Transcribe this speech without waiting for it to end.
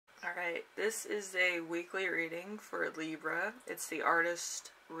Alright, this is a weekly reading for Libra. It's the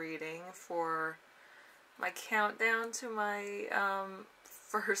artist reading for my countdown to my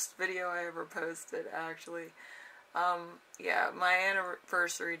first video I ever posted, actually. Yeah, my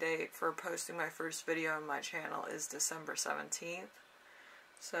anniversary date for posting my first video on my channel is December 17th.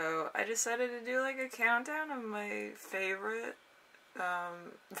 So I decided to do like a countdown of my favorite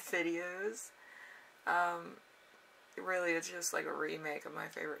videos. Really, it's just like a remake of my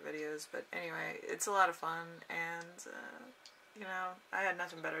favorite videos, but anyway, it's a lot of fun, and you know, I had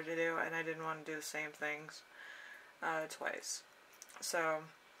nothing better to do, and I didn't want to do the same things twice. So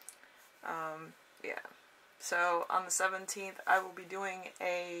yeah. So on the 17th, I will be doing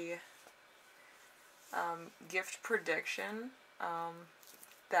a gift prediction.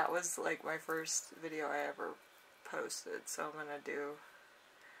 That was like my first video I ever posted, so I'm gonna do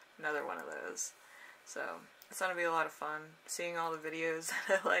another one of those. So it's gonna be a lot of fun seeing all the videos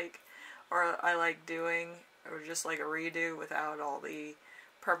that I like doing, or just like a redo without all the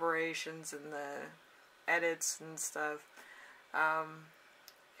preparations and the edits and stuff.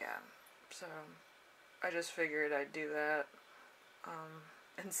 Yeah, so I just figured I'd do that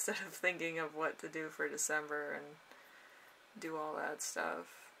instead of thinking of what to do for December and do all that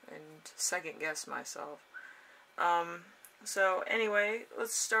stuff and second guess myself. So anyway,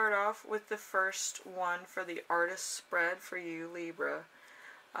 let's start off with the first one for the artist spread for you, Libra.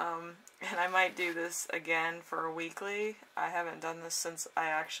 And I might do this again for a weekly. I haven't done this since I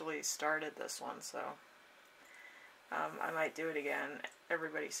actually started this one, so I might do it again.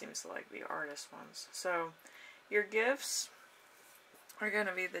 Everybody seems to like the artist ones. So your gifts are going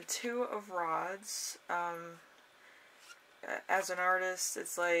to be the Two of Rods. As an artist,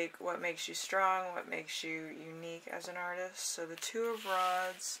 it's like what makes you strong, what makes you unique as an artist. So the Two of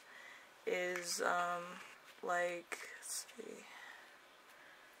Rods is like, let's see,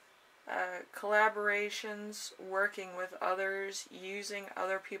 collaborations, working with others, using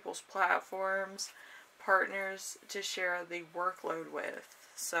other people's platforms, partners to share the workload with.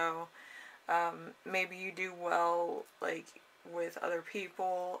 So maybe you do well like with other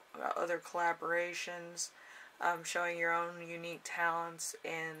people, other collaborations, showing your own unique talents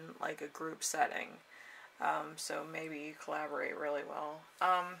in like a group setting. So maybe you collaborate really well.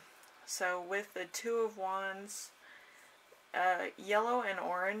 So with the Two of Wands, yellow and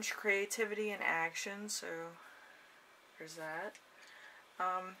orange, creativity and action, so there's that.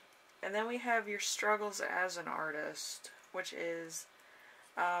 And then we have your struggles as an artist, which is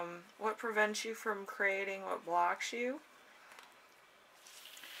what prevents you from creating, what blocks you.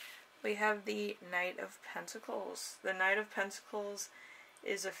 We have the Knight of Pentacles. The Knight of Pentacles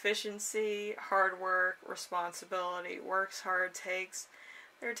is efficiency, hard work, responsibility, works hard, takes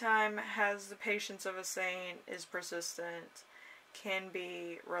their time, has the patience of a saint, is persistent, can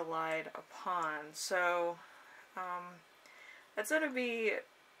be relied upon. So that's going to be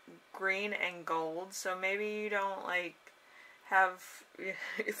green and gold, so maybe you don't like have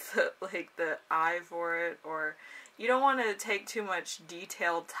the eye for it, or you don't want to take too much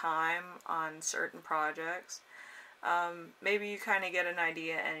detailed time on certain projects. Maybe you kind of get an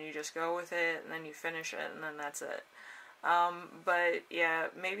idea and you just go with it, and then you finish it, and then that's it. But yeah,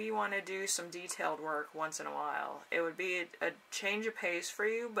 maybe you want to do some detailed work once in a while. It would be a change of pace for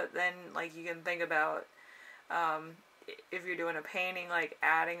you, but then like you can think about if you're doing a painting, like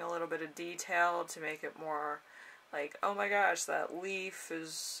adding a little bit of detail to make it more like, oh my gosh, that leaf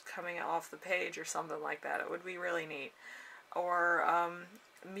is coming off the page or something like that. It would be really neat. Or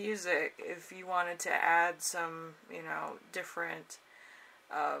music, if you wanted to add some, you know, different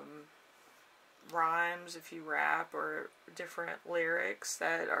rhymes, if you rap, or different lyrics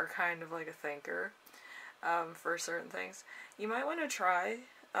that are kind of like a thinker for certain things. You might want to try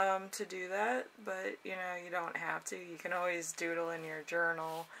to do that, but you know, you don't have to. You can always doodle in your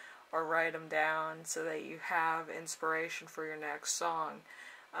journal or write them down so that you have inspiration for your next song.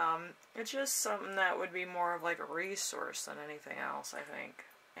 It's just something that would be more of like a resource than anything else, I think.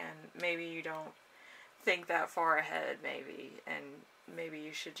 And maybe you don't think that far ahead, maybe, and maybe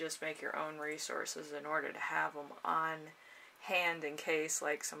you should just make your own resources in order to have them on hand in case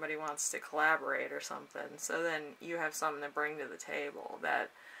like somebody wants to collaborate or something. So then you have something to bring to the table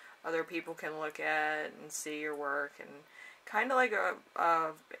that other people can look at and see your work, and kind of like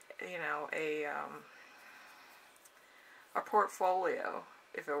you know, a portfolio,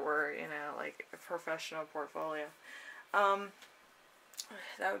 if it were, you know, like a professional portfolio.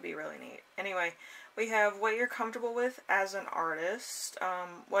 That would be really neat. Anyway, we have what you're comfortable with as an artist,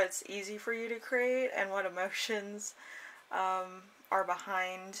 what's easy for you to create, and what emotions are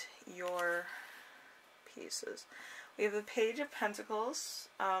behind your pieces. We have the Page of Pentacles.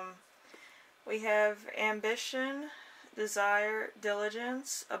 We have ambition, desire,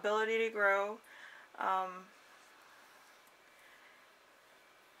 diligence, ability to grow,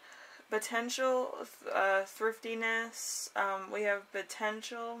 potential, thriftiness. We have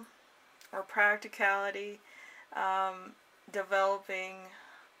potential or practicality, developing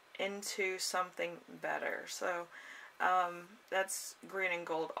into something better. So that's green and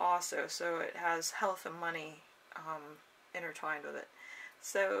gold also, so it has health and money intertwined with it.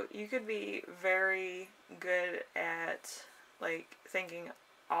 So you could be very good at like thinking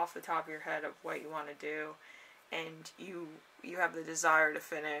off the top of your head of what you want to do, and you have the desire to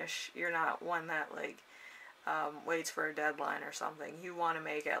finish. You're not one that like waits for a deadline or something. You want to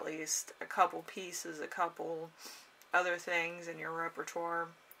make at least a couple pieces, a couple other things in your repertoire,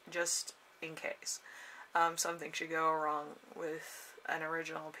 just in case something should go wrong with an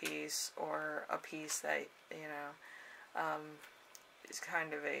original piece, or a piece that, you know, is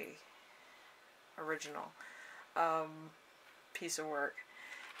kind of a original piece of work.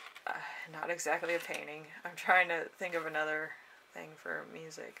 Not exactly a painting. I'm trying to think of another thing for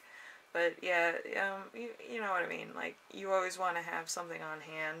music. But yeah, you know what I mean. Like, you always want to have something on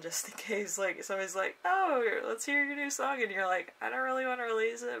hand just in case, like, somebody's like, oh, let's hear your new song, and you're like, I don't really want to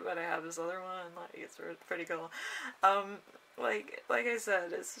release it, but I have this other one. Like, it's pretty cool. Like I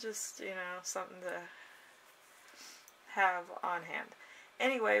said, it's just, you know, something to have on hand.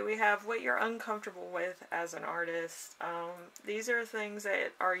 Anyway, we have what you're uncomfortable with as an artist. These are things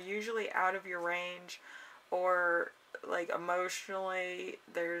that are usually out of your range, or like emotionally,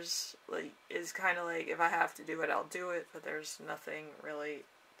 there's like, is kind of like, if I have to do it, I'll do it, but there's nothing really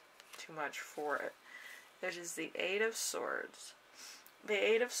too much for it. There's just the Eight of Swords. The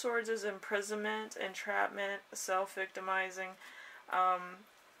Eight of Swords is imprisonment, entrapment, self-victimizing.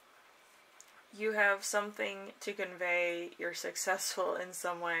 You have something to convey, you're successful in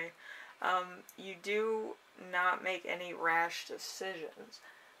some way. You do not make any rash decisions.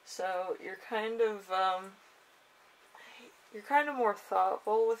 So you're kind of more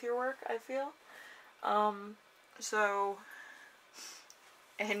thoughtful with your work, I feel. So,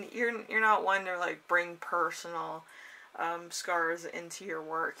 and you're not one to like bring personal scars into your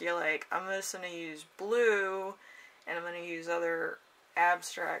work. You're like, I'm just gonna use blue, and I'm gonna use other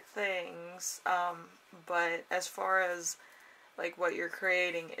abstract things, but as far as like what you're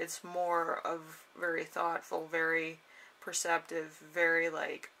creating, it's more of very thoughtful, very perceptive, very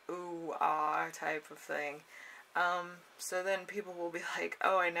like ooh ah type of thing. So then people will be like,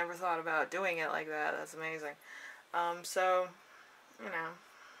 oh, I never thought about doing it like that, that's amazing. So, you know,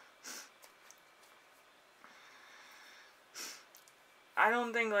 I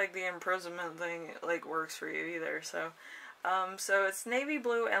don't think like the imprisonment thing like works for you either. So so it's navy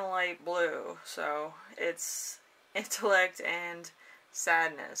blue and light blue, so it's intellect and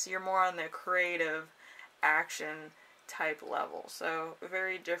sadness. You're more on the creative action type level, so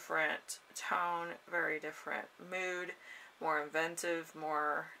very different tone, very different mood, more inventive,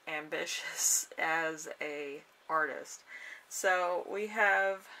 more ambitious as a artist. So we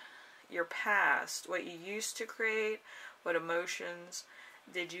have your past, what you used to create, what emotions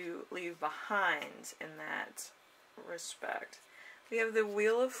did you leave behind in that respect. We have the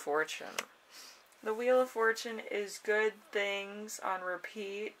Wheel of Fortune. The Wheel of Fortune is good things on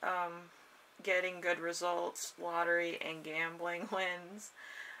repeat, getting good results, lottery and gambling wins,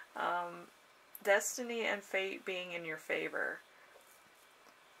 destiny and fate being in your favor.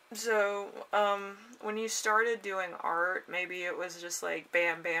 So when you started doing art, maybe it was just like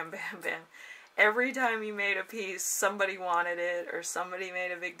bam, bam, bam, bam. Every time you made a piece, somebody wanted it, or somebody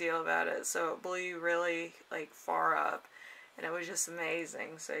made a big deal about it, so it blew you really like far up, and it was just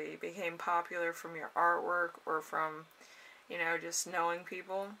amazing. So you became popular from your artwork, or from, you know, just knowing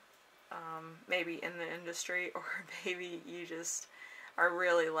people, maybe in the industry, or maybe you just are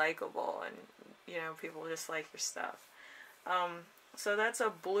really likable, and, you know, people just like your stuff. So that's a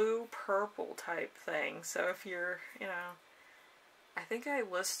blue-purple type thing. So if you're, you know, I think I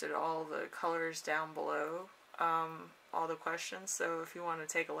listed all the colors down below, all the questions, so if you want to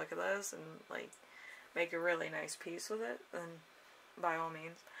take a look at those and like make a really nice piece with it, then by all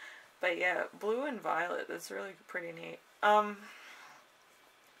means. But yeah, blue and violet, that's really pretty neat. And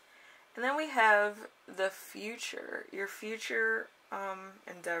then we have the future, your future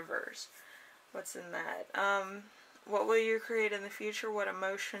endeavors. What's in that? What will you create in the future? What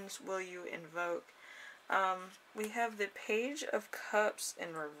emotions will you invoke? We have the Page of Cups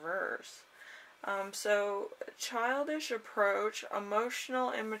in reverse. So, childish approach,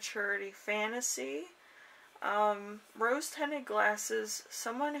 emotional immaturity, fantasy, rose-tinted glasses,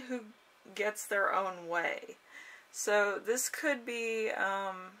 someone who gets their own way. So, this could be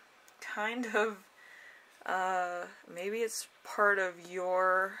kind of, maybe it's part of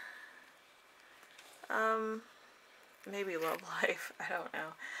your, maybe love life, I don't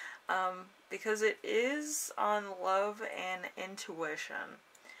know, because it is on love and intuition,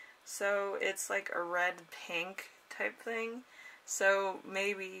 so it's like a red-pink type thing. So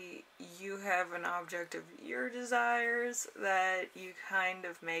maybe you have an object of your desires that you kind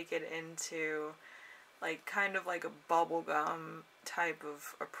of make it into like kind of like a bubblegum type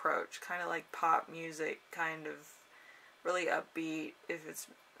of approach, kind of like pop music, kind of really upbeat if it's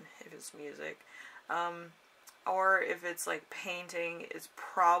music, or if it's like painting, it's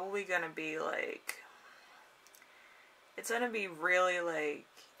probably gonna be like, it's gonna be really like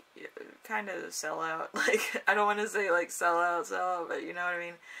kind of sell out. Like, I don't want to say like sell out, but you know what I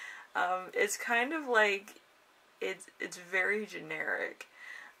mean. It's kind of like it's very generic,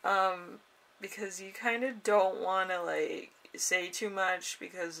 because you kind of don't want to like say too much,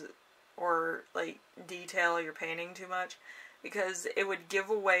 because, or like detail your painting too much, because it would give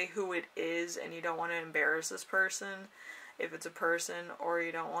away who it is, and you don't want to embarrass this person if it's a person, or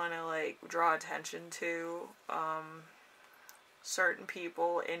you don't want to like draw attention to certain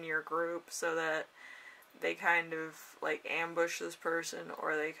people in your group so that they kind of like ambush this person,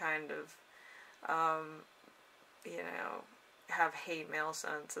 or they kind of you know, have hate mail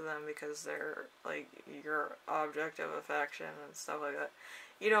sent to them because they're like your object of affection and stuff like that.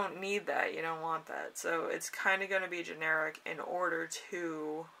 You don't need that. You don't want that. So it's kind of going to be generic in order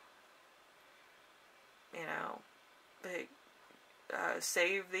to, you know,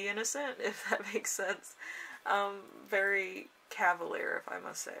 save the innocent, if that makes sense. Very cavalier, if I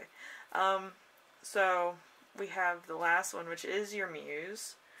must say. So we have the last one, which is your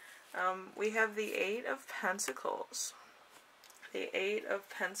Muse. We have the Eight of Pentacles. The Eight of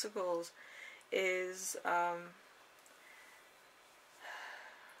Pentacles is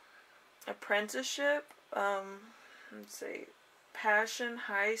apprenticeship, let's see, passion,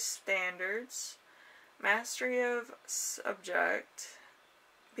 high standards, mastery of subject,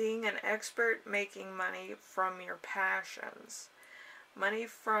 being an expert, making money from your passions, money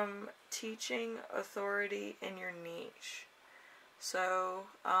from teaching, authority in your niche. So,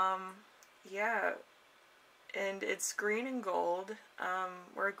 yeah, and it's green and gold.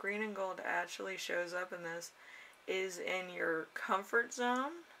 Where green and gold actually shows up in this is in your comfort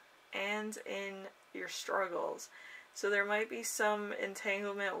zone and in your struggles. So there might be some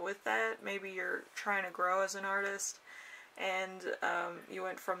entanglement with that. Maybe you're trying to grow as an artist, and you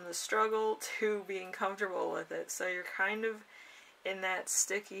went from the struggle to being comfortable with it. So you're kind of in that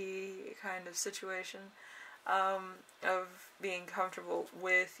sticky kind of situation of being comfortable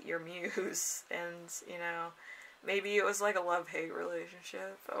with your muse. And, you know, maybe it was like a love-hate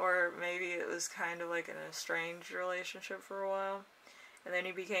relationship, or maybe it was kind of like an estranged relationship for a while, and then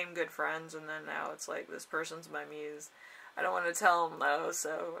you became good friends, and then now it's like, this person's my muse. I don't want to tell them though,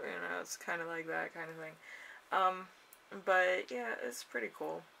 so, you know, it's kind of like that kind of thing. But yeah, it's pretty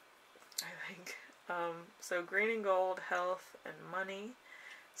cool, I think. So green and gold, health and money.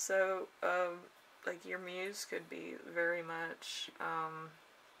 So, like, your muse could be very much,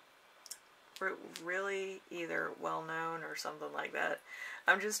 really either well-known or something like that.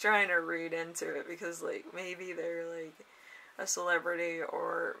 I'm just trying to read into it, because, like, maybe they're, like, a celebrity,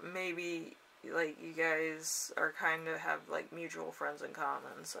 or maybe, like, you guys are kind of have, like, mutual friends in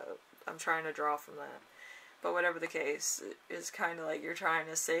common, so I'm trying to draw from that. But whatever the case, it's kind of like you're trying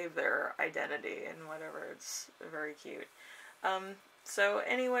to save their identity and whatever. It's very cute. So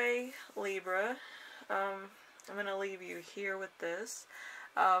anyway, Libra, I'm going to leave you here with this.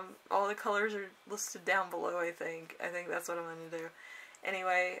 All the colors are listed down below, I think. I think that's what I'm going to do.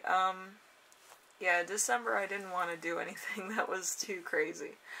 Anyway, yeah, December I didn't want to do anything that was too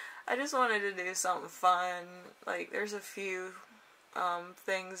crazy. I just wanted to do something fun. Like, there's a few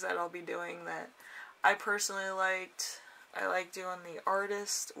things that I'll be doing that I personally liked. I like doing the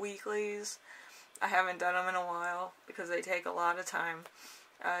artist weeklies. I haven't done them in a while because they take a lot of time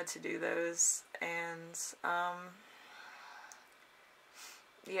to do those. And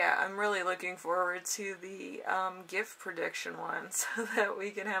yeah, I'm really looking forward to the gift prediction one, so that we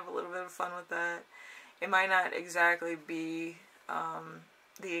can have a little bit of fun with that. It might not exactly be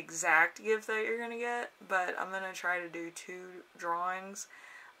the exact gift that you're going to get, but I'm going to try to do 2 drawings.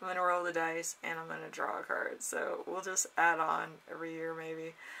 I'm going to roll the dice, and I'm going to draw a card. So we'll just add on every year,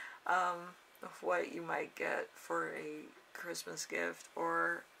 maybe, of what you might get for a Christmas gift,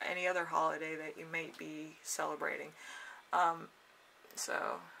 or any other holiday that you might be celebrating.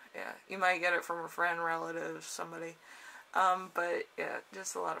 So, yeah, you might get it from a friend, relative, somebody. But, yeah,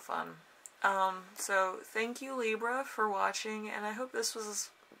 just a lot of fun. So, thank you, Libra, for watching, and I hope this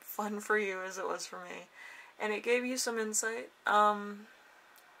was fun for you as it was for me. And it gave you some insight.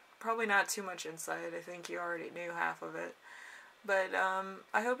 Probably not too much insight. I think you already knew half of it. But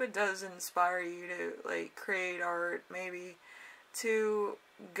I hope it does inspire you to like create art, maybe to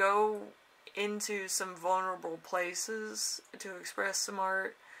go into some vulnerable places to express some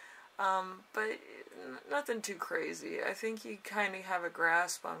art. But nothing too crazy. I think you kind of have a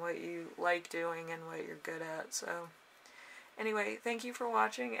grasp on what you like doing and what you're good at. So anyway, thank you for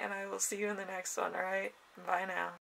watching, and I will see you in the next one, alright? Bye now.